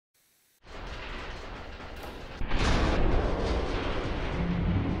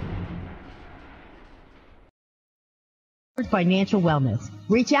Financial wellness.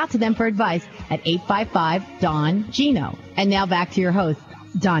 Reach out to them for advice at 855-DON-GINO. And now back to your hosts,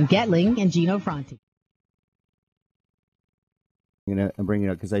 Don Getling and Gino Franti. I'm bringing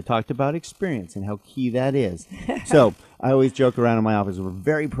it up because I talked about experience and how key that is. So I always joke around in my office, we're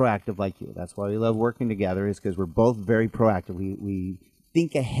very proactive like you. That's why we love working together, is because we're both very proactive. We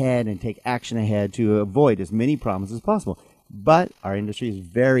think ahead and take action ahead to avoid as many problems as possible. But our industry is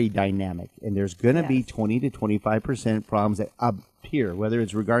very dynamic, and there's going to be 20 to 25% problems that appear, whether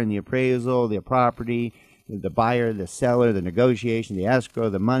it's regarding the appraisal, the property, the buyer, the seller, the negotiation, the escrow,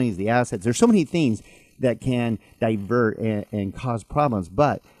 the monies, the assets. There's so many things that can divert and cause problems.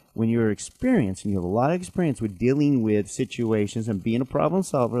 But when you're experienced, and you have a lot of experience with dealing with situations and being a problem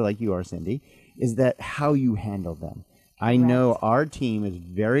solver like you are, Cyndi, is that how you handle them. I know our team is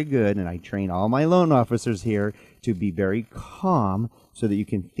very good, and I train all my loan officers here to be very calm so that you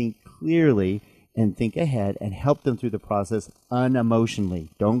can think clearly and think ahead and help them through the process unemotionally.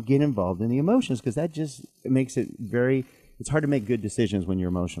 Don't get involved in the emotions, because that just makes it it's hard to make good decisions when you're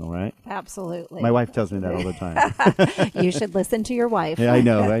emotional, right? Absolutely. My wife tells me that all the time. You should listen to your wife. Yeah, I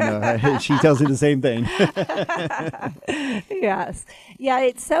know. She tells me the same thing. Yes. Yeah,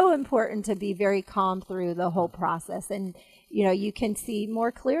 it's so important to be very calm through the whole process. And, you can see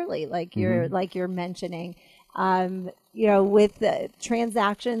more clearly, like you're mentioning. With the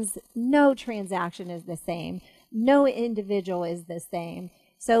transactions, no transaction is the same. No individual is the same.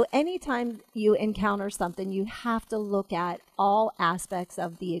 So anytime you encounter something, you have to look at all aspects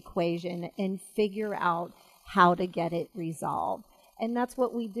of the equation and figure out how to get it resolved. And that's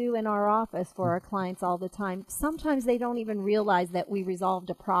what we do in our office for our clients all the time. Sometimes they don't even realize that we resolved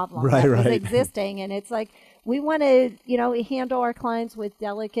a problem that was existing. And it's like, we want to, handle our clients with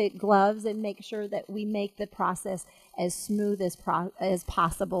delicate gloves and make sure that we make the process as smooth as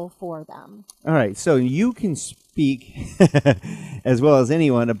possible for them. All right. So you can speak as well as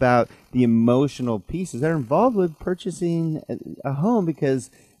anyone about the emotional pieces that are involved with purchasing a home,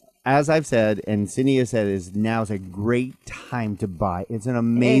 because as I've said, and Cyndi has said, now is a great time to buy. It's an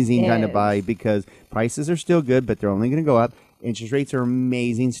amazing time to buy because prices are still good, but they're only going to go up. Interest rates are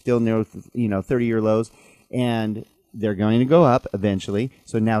amazing, still near 30-year lows, and they're going to go up eventually.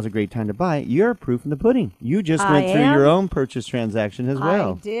 So now's a great time to buy. You're proof in the pudding. You just went through your own purchase transaction as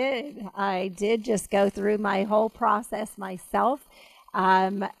well. I did just go through my whole process myself.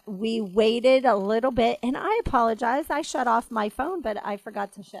 We waited a little bit, and I apologize. I shut off my phone, but I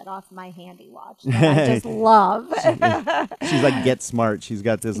forgot to shut off my handy watch that I just love. She's like Get Smart. She's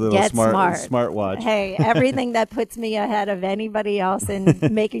got this little smart watch. Hey, everything that puts me ahead of anybody else in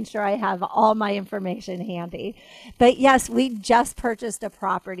making sure I have all my information handy. But yes, we just purchased a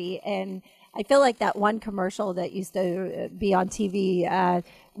property, and I feel like that one commercial that used to be on TV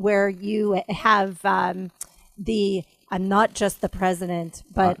where you have I'm not just the president,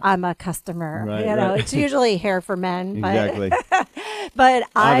 but I'm a customer. It's usually hair for men. Exactly. But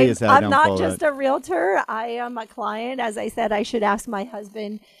I'm not just a realtor. I am a client. As I said, I should ask my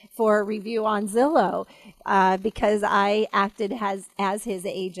husband for a review on Zillow because I acted as his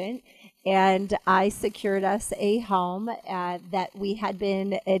agent. And I secured us a home that we had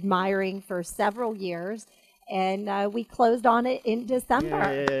been admiring for several years. And we closed on it in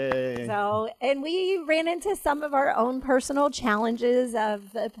December. Yay. So, and we ran into some of our own personal challenges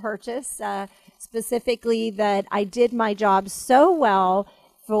of the purchase, specifically that I did my job so well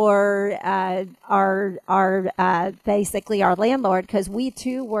for our basically our landlord, because we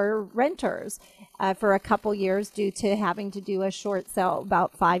too were renters for a couple years due to having to do a short sale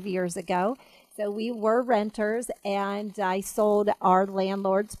about 5 years ago. So we were renters, and I sold our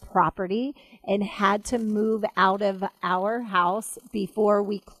landlord's property and had to move out of our house before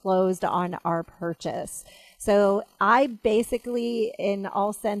we closed on our purchase. So I basically, in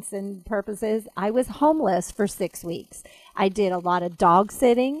all sense and purposes, I was homeless for 6 weeks. I did a lot of dog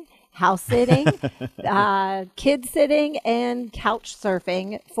sitting, house sitting, kid sitting, and couch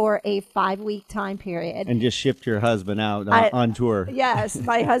surfing for a 5-week time period. And just shipped your husband out on tour. Yes,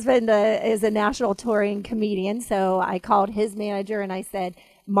 my husband is a national touring comedian, so I called his manager and I said,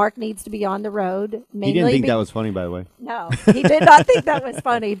 Mark needs to be on the road. He didn't think that was funny, by the way. No, he did not think that was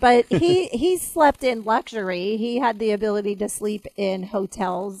funny, but he slept in luxury. He had the ability to sleep in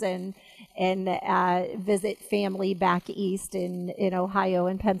hotels and visit family back east in Ohio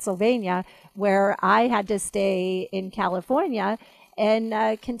and Pennsylvania, where I had to stay in California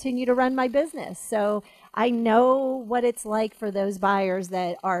and continue to run my business. So I know what it's like for those buyers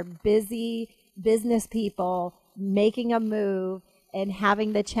that are busy business people making a move and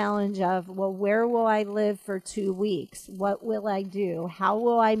having the challenge of, well, where will I live for 2 weeks? What will I do? How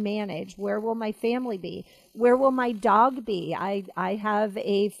will I manage? Where will my family be? Where will my dog be? I have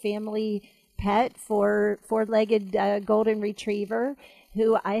a family pet, four-legged golden retriever,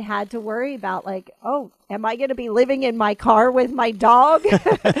 who I had to worry about, like, oh, am I going to be living in my car with my dog?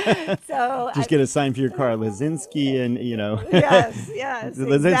 So just get a sign for your car, Lesinski, and yes, the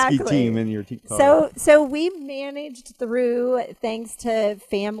Lesinski exactly. team in your car. So we managed through, thanks to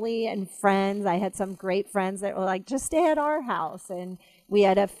family and friends. I had some great friends that were like, just stay at our house, and we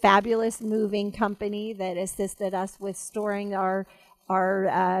had a fabulous moving company that assisted us with storing our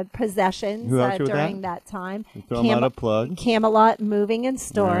possessions during that time. Throw them out a plug. Camelot Moving and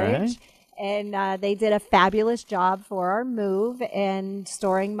Storage. Right. And they did a fabulous job for our move and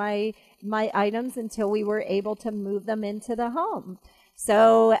storing my items until we were able to move them into the home.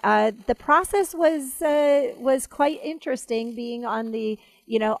 So the process was quite interesting, being on the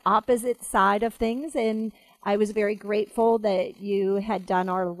opposite side of things, and I was very grateful that you had done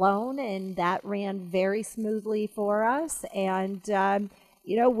our loan, and that ran very smoothly for us. And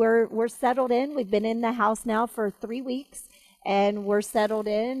we're settled in. We've been in the house now for 3 weeks, and we're settled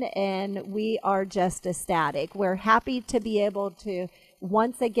in, and we are just ecstatic. We're happy to be able to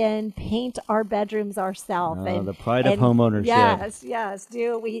once again paint our bedrooms ourselves. The pride of homeownership. Yes.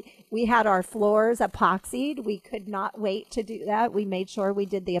 We had our floors epoxied. We could not wait to do that. We made sure we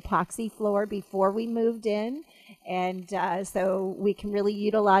did the epoxy floor before we moved in, and so we can really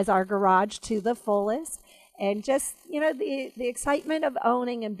utilize our garage to the fullest. And just the excitement of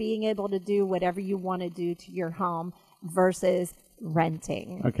owning and being able to do whatever you want to do to your home versus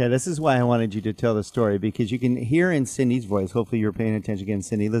renting. Okay, this is why I wanted you to tell the story, because you can hear in Cyndi's voice, hopefully you're paying attention again,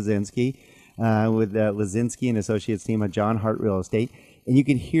 Cyndi Lesinski, with the Lesinski and Associates team of John Hart Real Estate, and you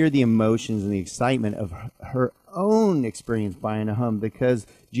can hear the emotions and the excitement of her own experience buying a home, because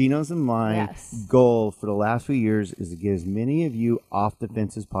Gino's and my goal for the last few years is to get as many of you off the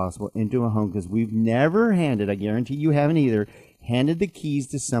fence as possible into a home, because we've never handed, I guarantee you haven't either, handed the keys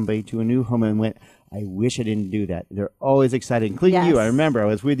to somebody to a new home and went, I wish I didn't do that. They're always excited, including you. I remember I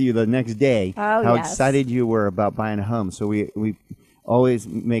was with you the next day, how excited you were about buying a home. So we always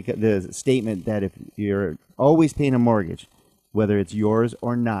make the statement that if you're always paying a mortgage, whether it's yours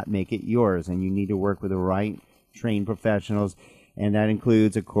or not, make it yours. And you need to work with the right trained professionals. And that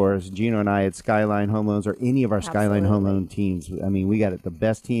includes, of course, Gino and I at Skyline Home Loans, or any of our Skyline Home Loan teams. I mean, we got the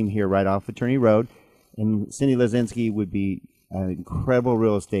best team here right off Attorney Road. And Cyndi Lesinski would be an incredible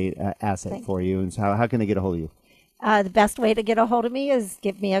real estate asset for you. And so how can they get a hold of you? The best way to get a hold of me is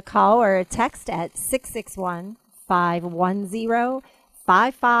give me a call or a text at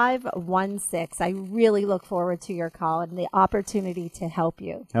 661-510-5516. I really look forward to your call and the opportunity to help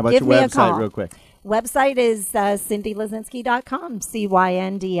you. How about give your me website a call. real quick? Website is CyndiLesinski.com,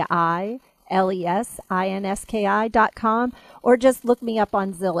 CyndiLesinski.com, or just look me up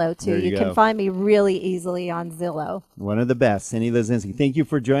on Zillow, too. You can find me really easily on Zillow. One of the best, Cyndi Lesinski. Thank you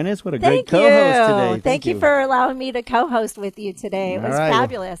for joining us. What a great co-host today. Thank you for allowing me to co-host with you today. It was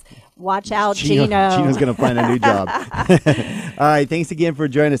fabulous. Watch out, Gino. Gino's going to find a new job. All right, thanks again for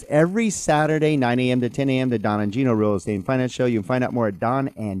joining us every Saturday, 9 a.m. to 10 a.m. the Don and Gino Real Estate and Finance Show. You can find out more at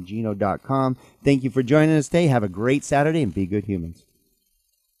donandgino.com. Thank you for joining us today. Have a great Saturday and be good humans.